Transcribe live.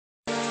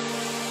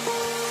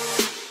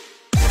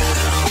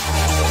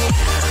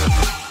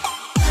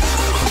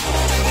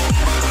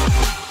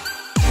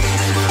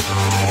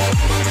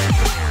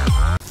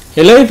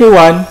Hello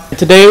everyone,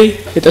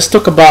 today let us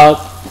talk about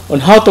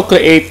on how to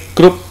create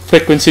group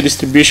frequency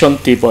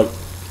distribution table.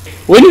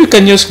 When we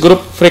can use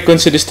group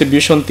frequency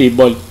distribution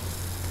table?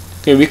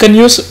 Okay, we can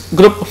use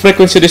group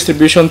frequency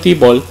distribution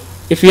table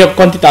if we have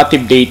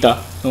quantitative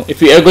data.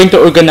 If we are going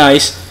to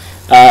organize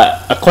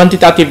a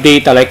quantitative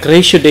data like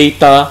ratio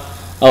data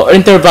or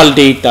interval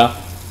data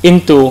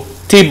into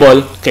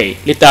table, okay,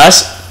 let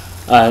us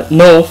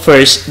know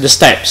first the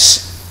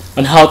steps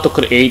on how to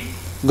create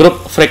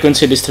group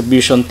frequency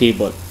distribution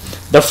table.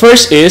 The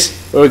first is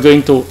we're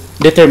going to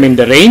determine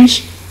the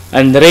range,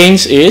 and the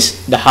range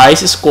is the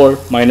highest score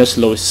minus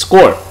lowest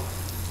score.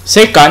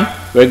 Second,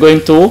 we're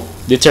going to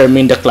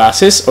determine the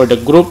classes or the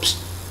groups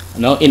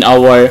in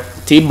our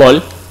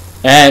table,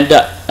 and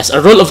as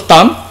a rule of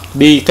thumb,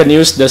 we can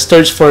use the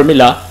Sturge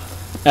formula,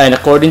 and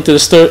according to the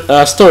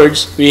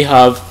Sturge, we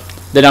have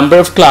the number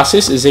of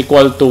classes is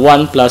equal to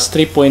 1 plus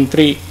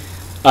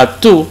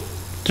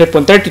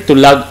 3.32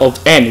 log of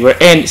n,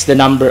 where n is the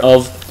number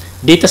of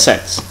data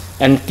sets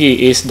and k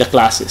is the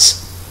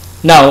classes.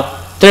 Now,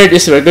 third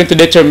is we're going to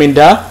determine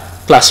the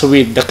class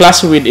width. The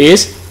class width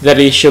is the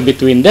ratio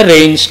between the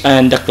range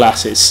and the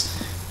classes.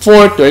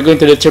 Fourth, we're going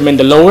to determine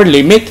the lower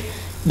limit.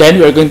 Then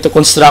we're going to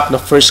construct the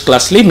first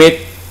class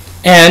limit,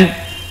 and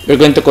we're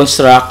going to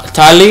construct a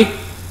tally,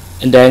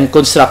 and then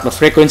construct the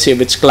frequency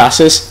of its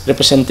classes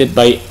represented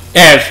by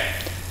f,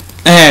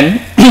 and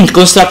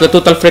construct the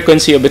total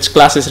frequency of its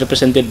classes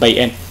represented by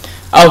n.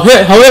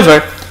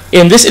 However,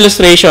 in this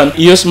illustration,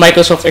 use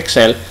Microsoft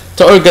Excel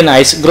to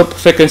organize group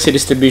frequency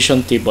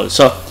distribution table.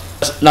 So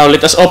now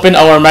let us open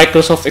our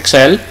Microsoft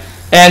Excel,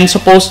 and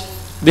suppose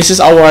this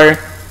is our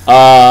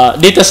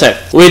data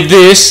set. With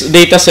this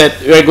data set,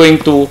 we are going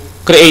to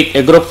create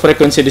a group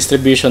frequency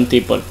distribution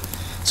table.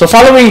 So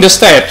following the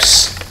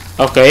steps,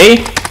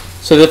 okay,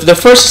 so the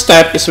first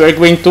step is we're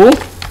going to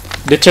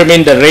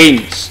determine the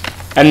range,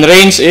 and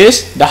range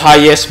is the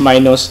highest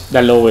minus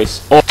the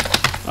lowest.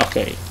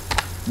 Okay,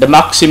 the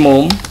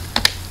maximum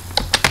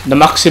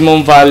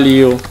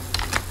value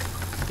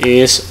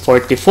is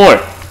 44.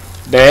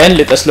 Then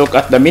let us look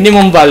at the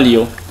minimum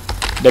value.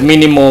 The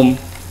minimum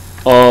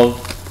of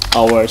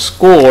our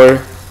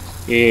score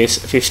is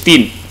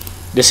 15.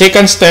 The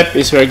second step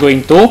is we're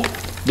going to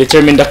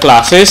determine the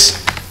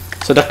classes.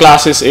 So the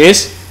classes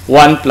is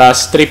 1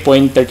 plus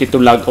 3.32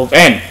 log of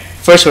n.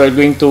 First, we're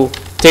going to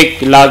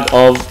take log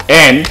of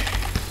n,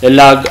 the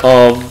log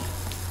of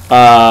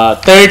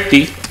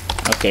 30.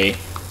 Okay,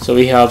 so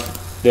we have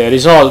the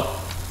result.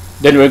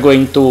 Then we're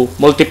going to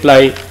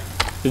multiply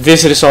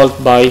this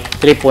result by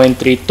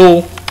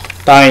 3.32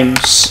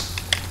 times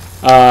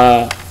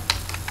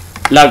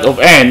log of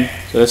n,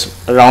 so that's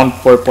around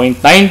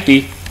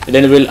 4.90, and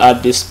then we'll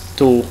add this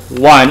to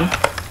 1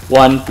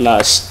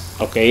 plus.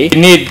 Okay, we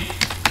need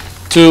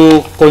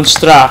to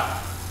construct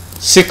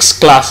 6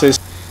 classes.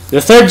 The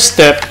third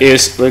step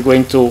is we're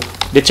going to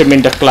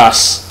determine the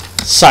class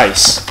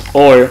size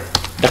or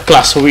the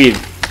class width.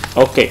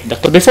 Okay,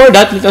 before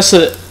that, let us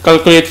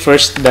calculate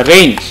first the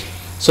range.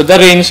 So the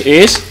range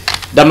is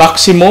the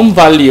maximum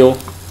value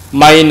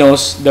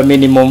minus the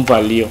minimum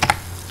value.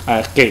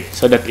 Okay,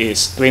 so that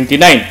is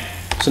 29.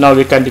 So now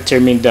we can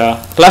determine the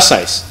class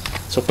size.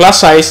 So class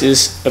size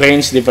is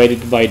range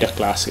divided by the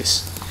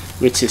classes,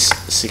 which is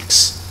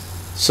 6.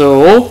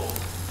 So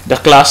the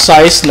class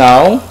size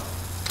now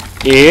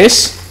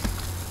is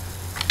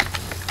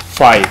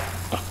 5.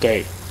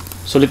 Okay,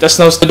 so let us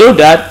now do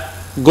that.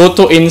 Go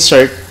to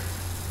insert,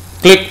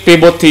 click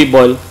pivot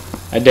table,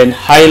 and then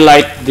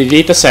highlight the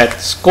dataset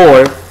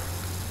score,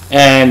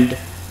 and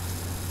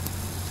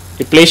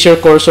you place your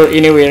cursor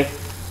anywhere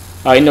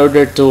in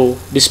order to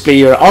display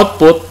your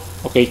output.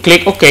 Okay,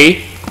 click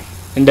OK,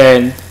 and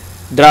then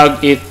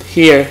drag it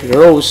here, the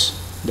rows,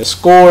 the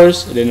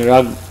scores, and then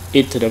drag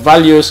it to the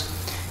values.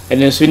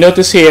 And as we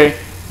notice here,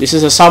 this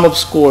is a sum of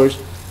scores,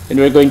 and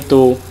we're going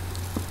to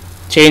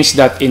change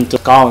that into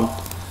count.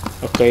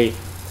 Okay,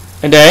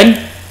 and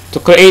then to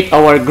create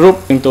our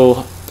group, we're going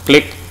to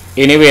click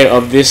anywhere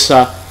of this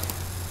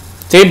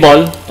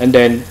table, and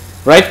then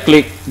right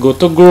click, go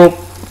to group,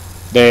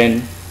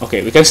 then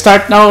okay, we can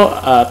start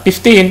now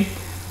 15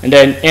 and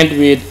then end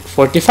with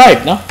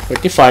 45 now,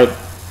 45,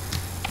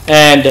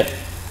 and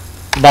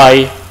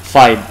by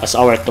 5 as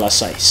our class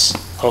size.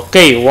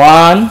 Okay,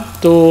 1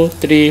 2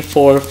 3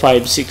 4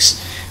 5 6.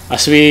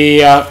 As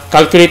we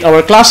calculate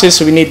our classes,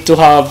 we need to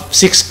have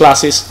 6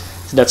 classes,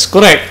 so that's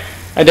correct.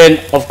 And then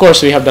of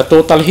course we have the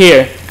total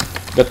here,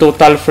 the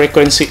total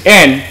frequency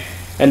n,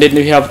 and then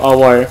we have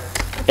our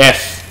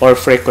f or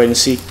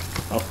frequency.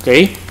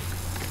 Okay,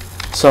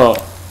 so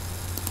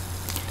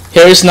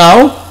here is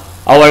now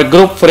our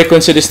group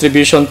frequency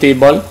distribution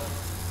table.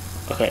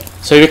 Okay,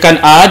 so you can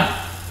add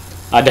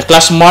the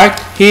class mark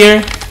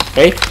here.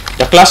 Okay,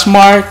 the class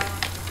mark,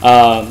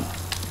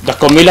 the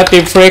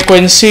cumulative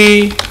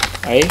frequency,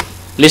 okay,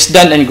 less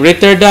than and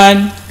greater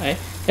than, okay,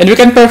 and we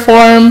can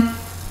perform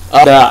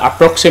the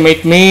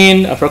approximate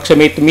mean,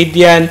 approximate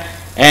median,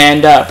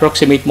 and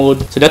approximate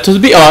mode. So that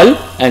will be all,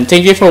 and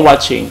thank you for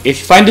watching.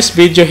 If you find this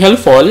video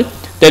helpful,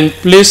 then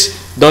please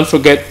don't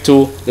forget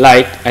to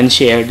like and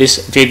share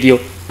this video.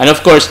 And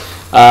of course,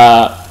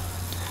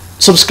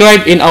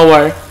 subscribe in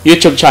our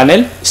YouTube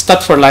channel,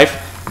 Stat for Life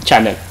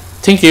channel.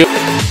 Thank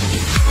you.